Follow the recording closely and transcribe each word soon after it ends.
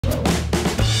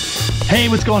Hey,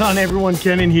 what's going on everyone?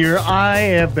 Kenan here. I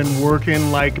have been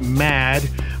working like mad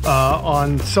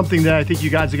on something that I think you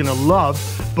guys are gonna love,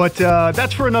 but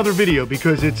that's for another video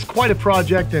because it's quite a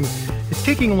project and it's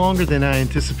taking longer than I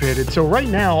anticipated. So right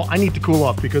now I need to cool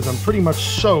off because I'm pretty much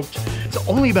soaked. It's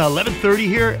only about 11:30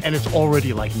 here and it's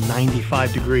already like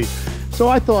 95 degrees. So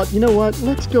I thought, you know what,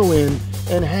 let's go in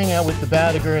and hang out with the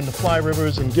Badager and the Fly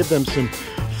Rivers and give them some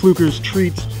Fluker's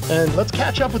treats, and let's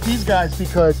catch up with these guys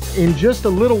because in just a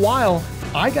little while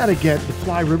I gotta get the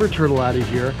Fly River turtle out of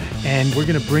here and we're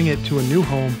gonna bring it to a new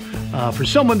home for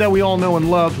someone that we all know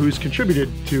and love who's contributed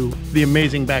to the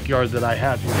amazing backyard that I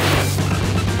have here.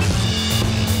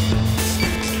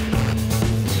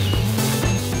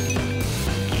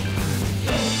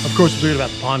 Of course, we're talking about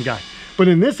the pond guy. But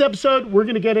in this episode, we're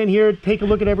gonna get in here, take a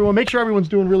look at everyone, make sure everyone's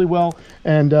doing really well.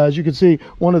 And as you can see,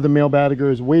 one of the male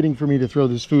Badager is waiting for me to throw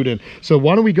this food in. So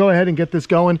why don't we go ahead and get this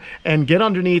going and get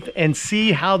underneath and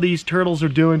see how these turtles are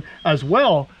doing as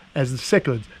well as the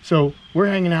cichlids. So we're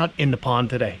hanging out in the pond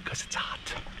today because it's hot.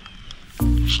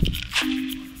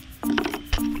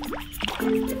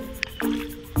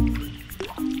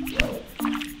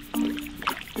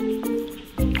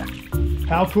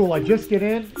 How cool, I just get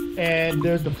in and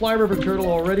there's the Fly River turtle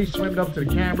already swimming up to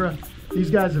the camera. These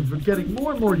guys have been getting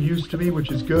more and more used to me,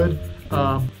 which is good.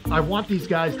 I want these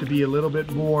guys to be a little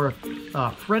bit more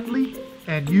friendly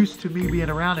and used to me being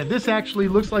around. And this actually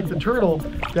looks like the turtle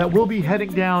that will be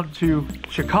heading down to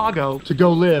Chicago to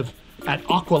go live at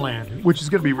Aqualand, which is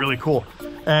gonna be really cool.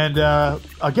 And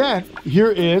again,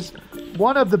 here is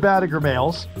one of the Badager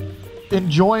males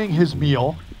enjoying his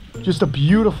meal. Just a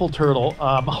beautiful turtle.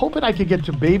 I'm hoping I can get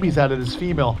some babies out of this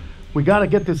female. We got to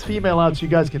get this female out so you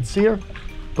guys can see her.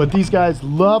 But these guys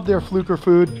love their Fluker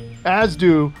food, as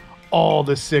do all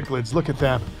the cichlids. Look at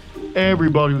them.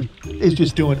 Everybody is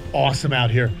just doing awesome out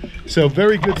here. So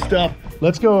very good stuff.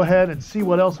 Let's go ahead and see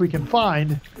what else we can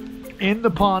find in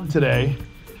the pond today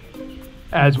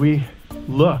as we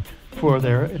look for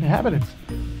their inhabitants.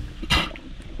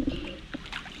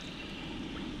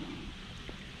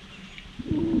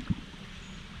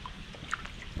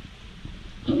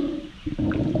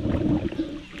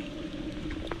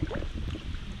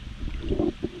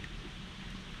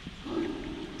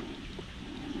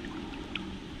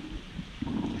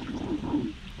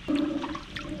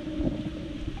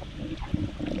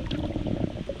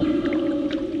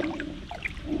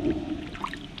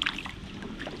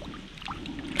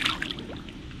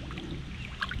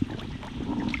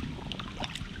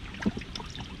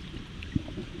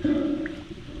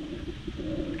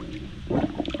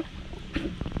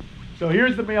 So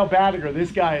here's the male Badager.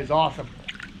 This guy is awesome.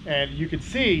 And you can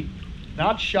see,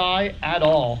 not shy at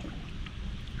all.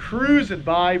 Cruising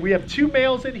by. We have two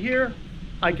males in here.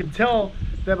 I can tell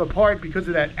them apart because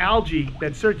of that algae,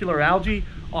 that circular algae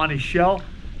on his shell.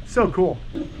 So cool.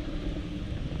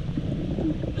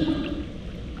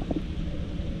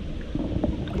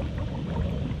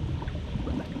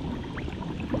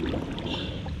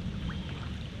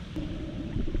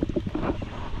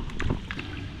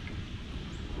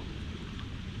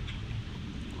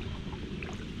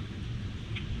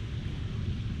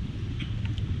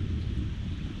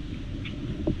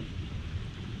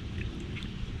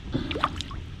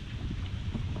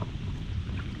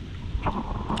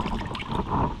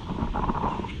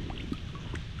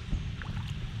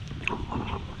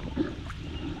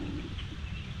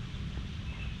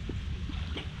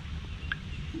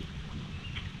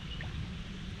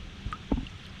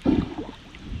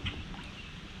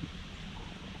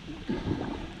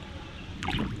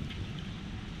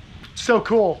 So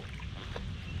cool.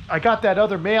 I got that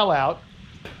other male out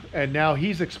and now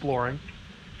he's exploring,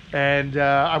 and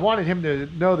I wanted him to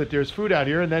know that there's food out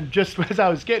here, and then just as I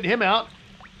was getting him out,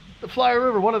 the Fly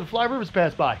River, one of the Fly Rivers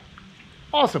passed by.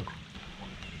 Awesome.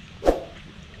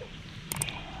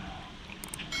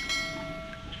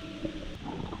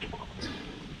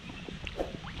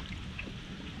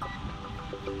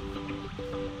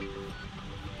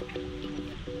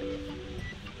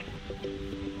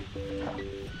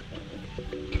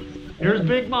 Here's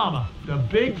Big Mama, the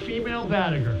big female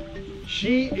Badager.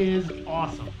 She is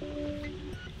awesome.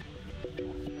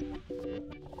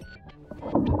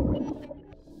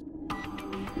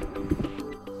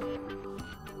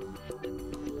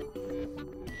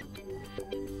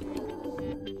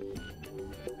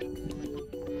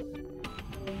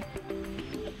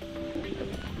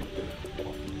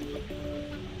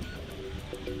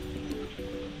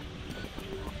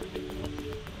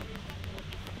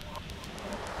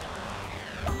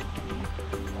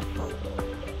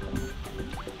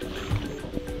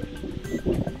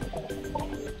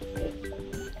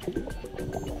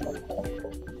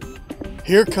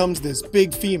 Here comes this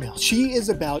big female. She is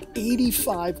about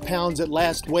 85 pounds at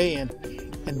last weigh-in,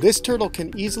 and this turtle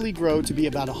can easily grow to be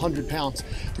about 100 pounds.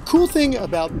 The cool thing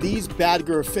about these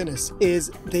Badger affinis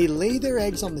is they lay their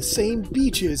eggs on the same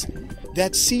beaches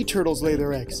that sea turtles lay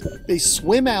their eggs. They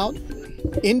swim out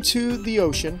into the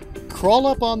ocean, crawl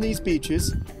up on these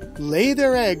beaches, lay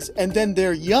their eggs, and then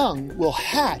their young will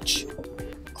hatch,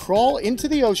 crawl into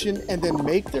the ocean, and then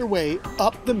make their way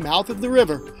up the mouth of the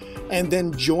river, and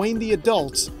then join the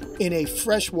adults in a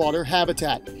freshwater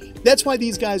habitat. That's why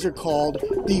these guys are called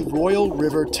the Royal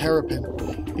River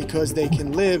Terrapin, because they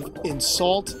can live in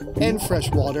salt and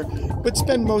freshwater, but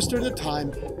spend most of their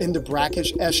time in the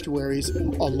brackish estuaries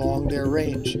along their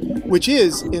range, which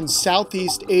is in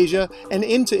Southeast Asia and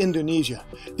into Indonesia.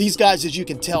 These guys, as you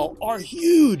can tell, are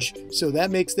huge, so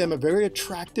that makes them a very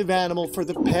attractive animal for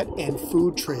the pet and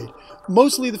food trade.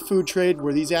 Mostly the food trade,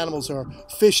 where these animals are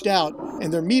fished out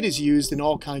and their meat is used in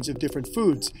all kinds of different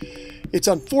foods. It's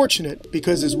unfortunate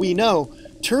because, as we know,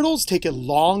 turtles take a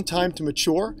long time to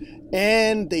mature,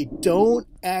 and they don't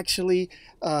actually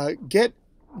get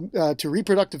to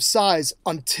reproductive size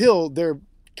until they're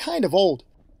kind of old.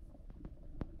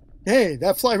 Hey,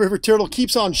 that fly river turtle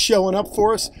keeps on showing up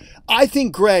for us. I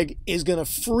think Greg is going to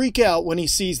freak out when he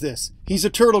sees this. He's a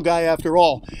turtle guy after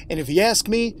all, and if you ask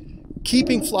me,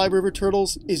 keeping fly river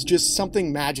turtles is just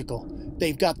something magical.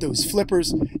 They've got those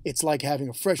flippers. It's like having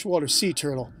a freshwater sea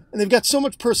turtle. And they've got so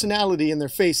much personality in their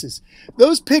faces.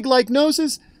 Those pig-like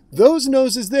noses, those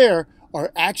noses there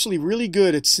are actually really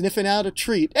good at sniffing out a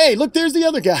treat. Hey, look, there's the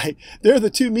other guy. They're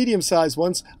the two medium-sized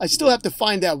ones. I still have to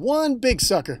find that one big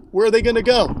sucker. Where are they going to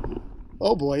go?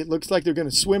 Oh boy, it looks like they're going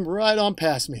to swim right on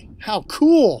past me. How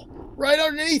cool. Right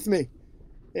underneath me.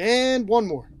 And one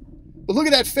more. But look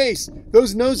at that face.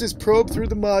 Those noses probe through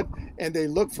the mud, and they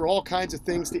look for all kinds of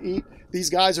things to eat. These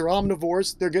guys are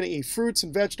omnivores. They're going to eat fruits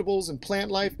and vegetables and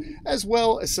plant life, as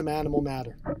well as some animal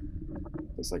matter.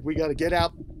 Looks like we got to get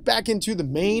out back into the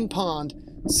main pond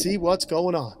and see what's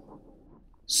going on.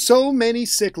 So many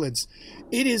cichlids.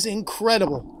 It is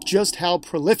incredible just how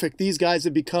prolific these guys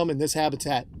have become in this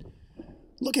habitat.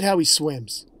 Look at how he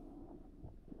swims.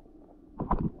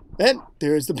 And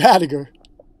there's the Badger.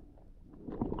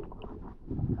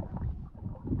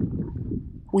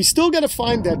 We still got to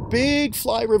find that big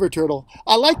fly river turtle.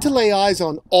 I like to lay eyes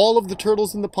on all of the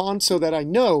turtles in the pond so that I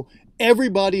know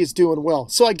everybody is doing well.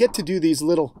 So I get to do these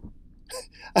little,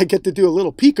 I get to do a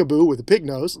little peekaboo with a pig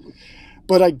nose,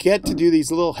 but I get to do these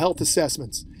little health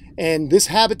assessments. And this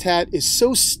habitat is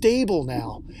so stable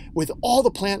now with all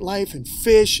the plant life and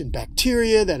fish and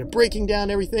bacteria that are breaking down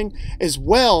everything, as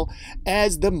well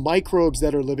as the microbes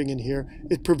that are living in here.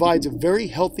 It provides a very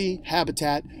healthy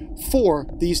habitat for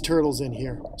these turtles in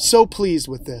here. So pleased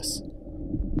with this.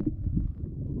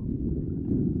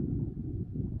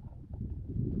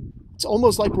 It's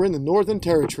almost like we're in the Northern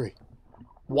Territory,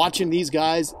 watching these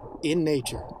guys in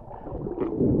nature.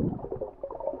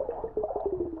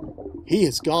 He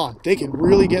is gone. They can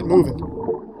really get moving.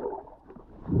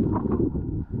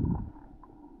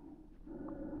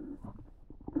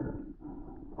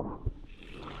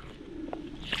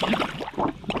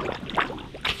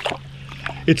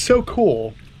 It's so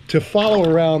cool to follow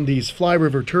around these fly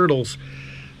river turtles.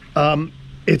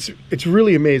 It's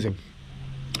really amazing.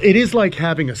 It is like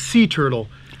having a sea turtle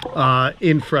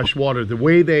in fresh water. The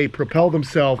way they propel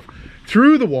themselves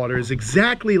through the water is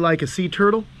exactly like a sea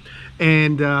turtle.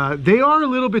 And they are a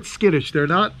little bit skittish. They're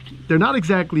not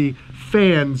exactly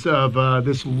fans of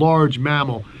this large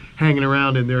mammal hanging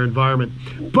around in their environment.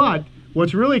 But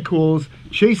what's really cool is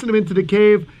chasing them into the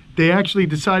cave, they actually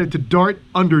decided to dart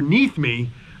underneath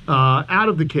me out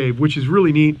of the cave, which is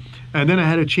really neat. And then I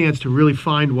had a chance to really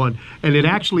find one. And it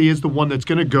actually is the one that's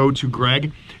going to go to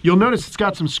Greg. You'll notice it's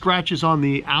got some scratches on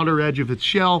the outer edge of its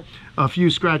shell, a few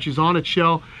scratches on its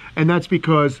shell. And that's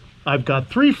because I've got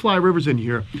 3 fly rivers in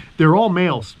here. They're all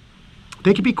males.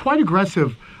 They can be quite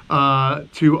aggressive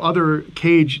to other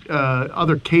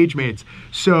cage mates.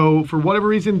 So for whatever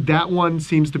reason, that one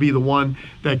seems to be the one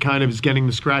that kind of is getting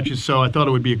the scratches. So I thought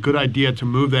it would be a good idea to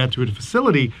move that to a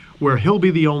facility where he'll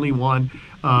be the only one.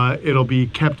 It'll be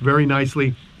kept very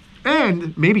nicely.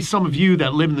 And maybe some of you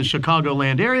that live in the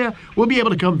Chicagoland area will be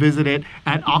able to come visit it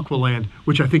at Aqualand,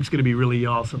 which I think is going to be really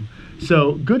awesome.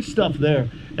 So good stuff there.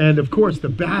 And of course, the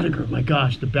Badger, my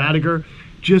gosh, the Badger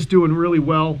just doing really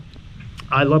well.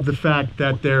 I love the fact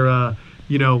that they're,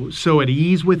 you know, so at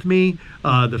ease with me.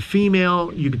 The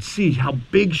female, you can see how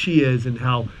big she is and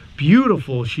how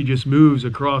beautiful she just moves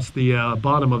across the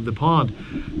bottom of the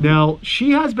pond. Now,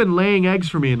 she has been laying eggs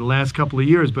for me in the last couple of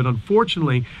years, but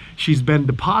unfortunately, she's been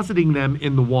depositing them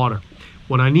in the water.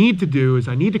 What I need to do is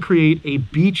I need to create a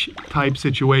beach type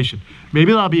situation.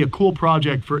 Maybe that'll be a cool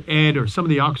project for Ed or some of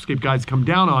the aquascape guys to come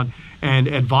down on and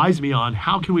advise me on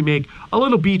how can we make a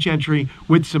little beach entry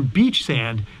with some beach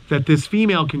sand that this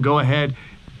female can go ahead,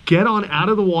 get on out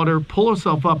of the water, pull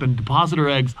herself up and deposit her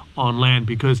eggs on land,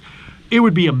 because it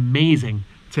would be amazing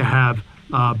to have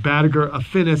Badager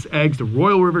affinis eggs, the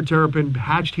Royal River terrapin,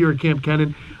 hatched here at Kamp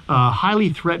Kenan, highly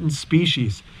threatened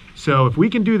species. So if we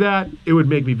can do that, it would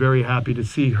make me very happy to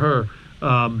see her,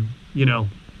 you know,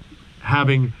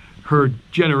 having her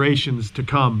generations to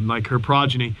come, like her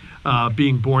progeny,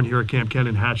 being born here at Kamp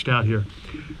Kenan, hatched out here.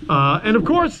 And of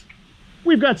course,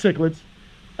 we've got cichlids.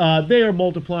 They are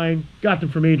multiplying. Got them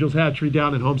from Angel's Hatchery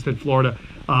down in Homestead, Florida.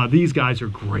 These guys are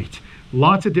great.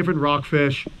 Lots of different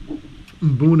rockfish,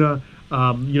 mbuna.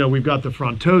 You know, we've got the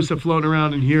frontosa floating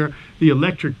around in here, the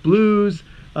electric blues.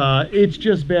 It's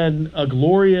just been a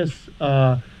glorious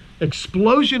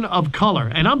explosion of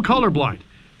color. And I'm colorblind,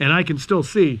 and I can still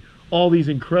see all these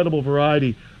incredible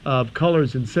variety of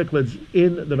colors and cichlids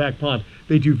in the back pond.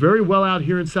 They do very well out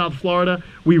here in South Florida.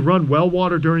 We run well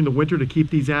water during the winter to keep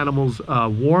these animals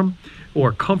warm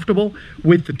or comfortable.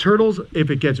 With the turtles, if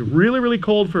it gets really, really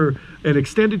cold for an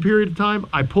extended period of time,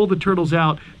 I pull the turtles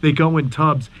out. They go in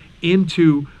tubs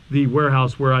into the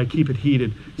warehouse where I keep it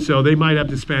heated. So they might have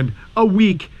to spend a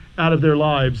week out of their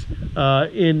lives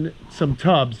in some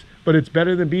tubs, but it's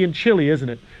better than being chilly, isn't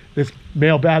it? This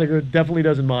male Badager definitely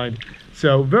doesn't mind.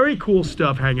 So very cool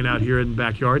stuff hanging out here in the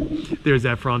backyard. There's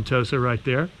that frontosa right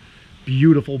there.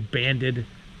 Beautiful banded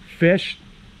fish.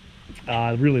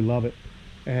 I really love it.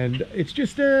 And it's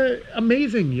just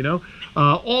amazing, you know.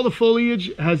 All the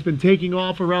foliage has been taking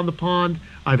off around the pond.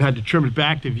 I've had to trim it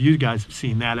back. If you guys have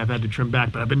seen that, I've had to trim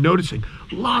back. But I've been noticing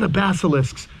a lot of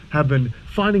basilisks have been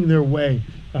finding their way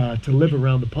to live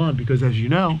around the pond, because, as you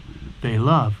know, they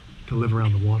love to live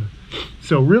around the water.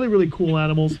 So really, really cool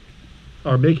animals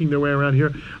are making their way around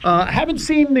here. I haven't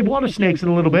seen the water snakes in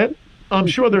a little bit. I'm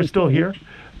sure they're still here,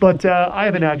 but I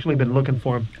haven't actually been looking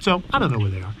for them. So I don't know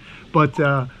where they are.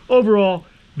 But overall,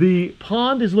 the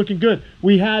pond is looking good.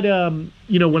 We had,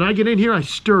 you know, when I get in here, I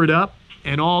stir it up,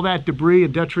 and all that debris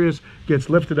and detritus gets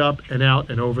lifted up and out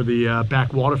and over the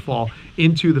back waterfall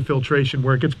into the filtration,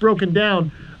 where it gets broken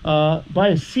down by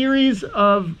a series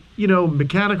of, you know,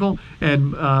 mechanical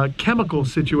and chemical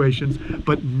situations,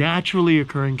 but naturally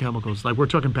occurring chemicals. Like, we're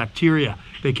talking bacteria.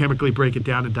 They chemically break it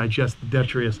down and digest the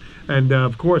detritus. And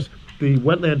of course, the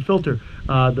wetland filter,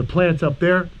 the plants up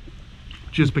there,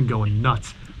 just been going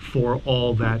nuts for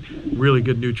all that really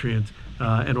good nutrients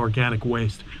and organic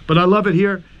waste. But I love it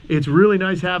here. It's really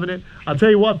nice having it. I'll tell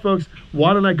you what, folks,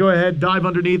 why don't I go ahead, dive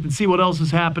underneath and see what else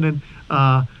is happening.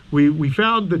 We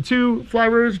found the 2 fly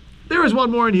rivers. There is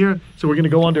one more in here, so we're gonna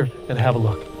go under and have a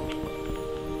look.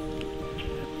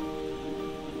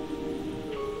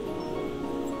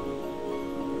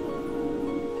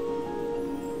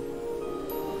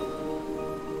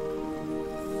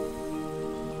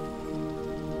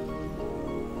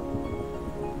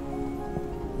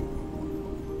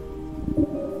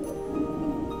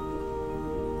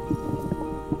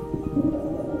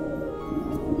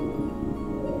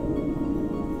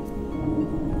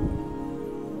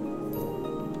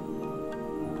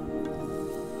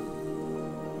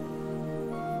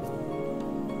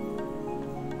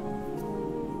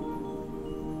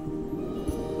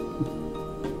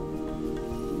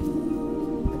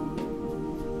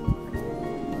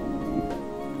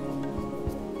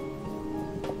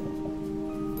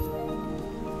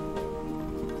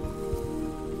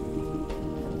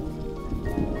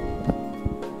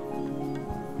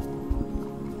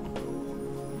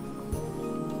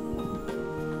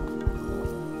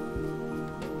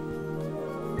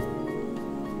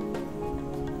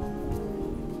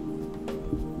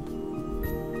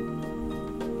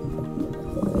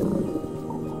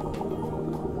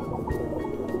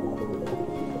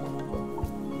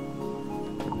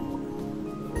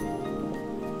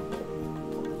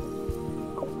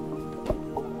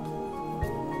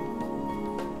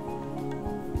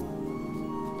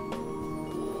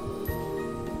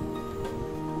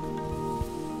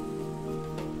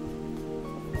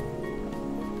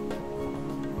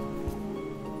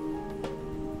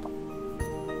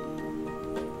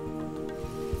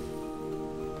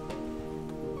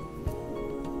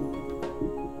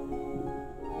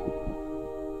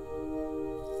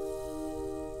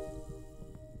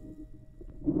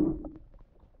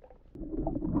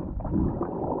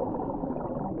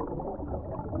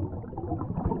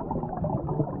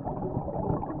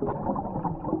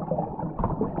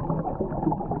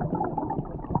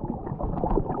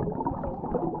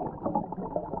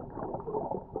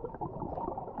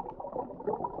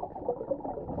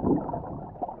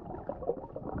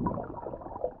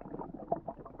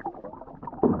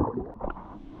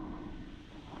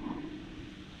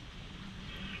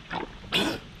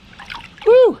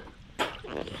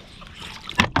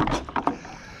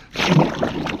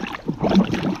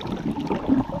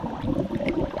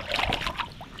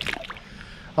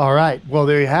 All right, well,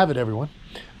 there you have it, everyone.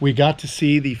 We got to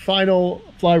see the final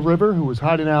fly river who was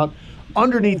hiding out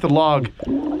underneath the log.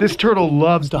 This turtle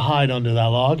loves to hide under that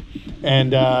log,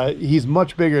 and he's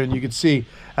much bigger, and you can see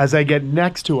as I get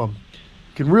next to him,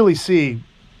 you can really see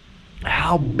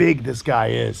how big this guy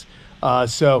is.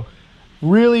 So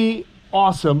really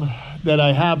awesome that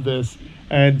I have this,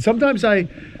 and sometimes I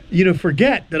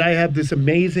forget that I have this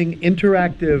amazing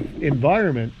interactive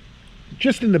environment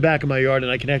just in the back of my yard,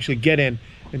 and I can actually get in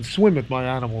and swim with my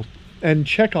animals and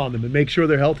check on them and make sure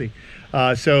they're healthy.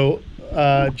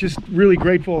 Just really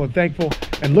grateful and thankful,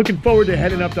 and looking forward to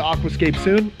heading up to Aquascape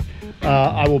soon.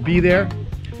 I will be there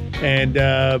and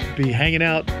be hanging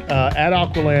out at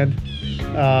Aqualand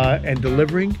and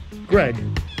delivering Greg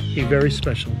a very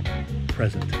special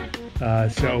present.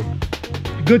 So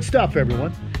good stuff,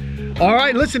 everyone. All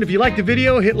right, listen, if you liked the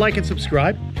video, hit like and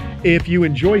subscribe. If you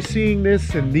enjoy seeing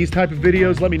this and these type of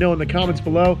videos, let me know in the comments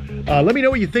below. Let me know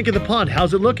what you think of the pond.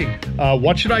 How's it looking?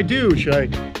 What should I do? Should I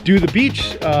do the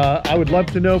beach? I would love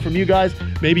to know from you guys.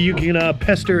 Maybe you can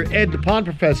pester Ed the Pond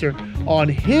Professor on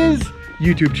his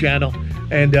YouTube channel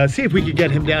and see if we can get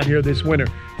him down here this winter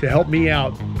to help me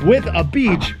out with a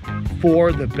beach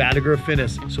for the Badager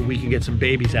finnis, so we can get some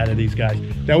babies out of these guys.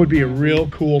 That would be a real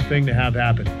cool thing to have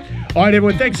happen. All right,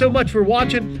 everyone, thanks so much for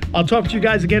watching. I'll talk to you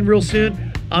guys again real soon.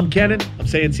 I'm Kenan. I'm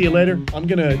saying see you later. I'm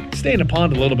gonna stay in the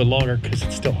pond a little bit longer because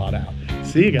it's still hot out.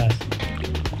 See you guys.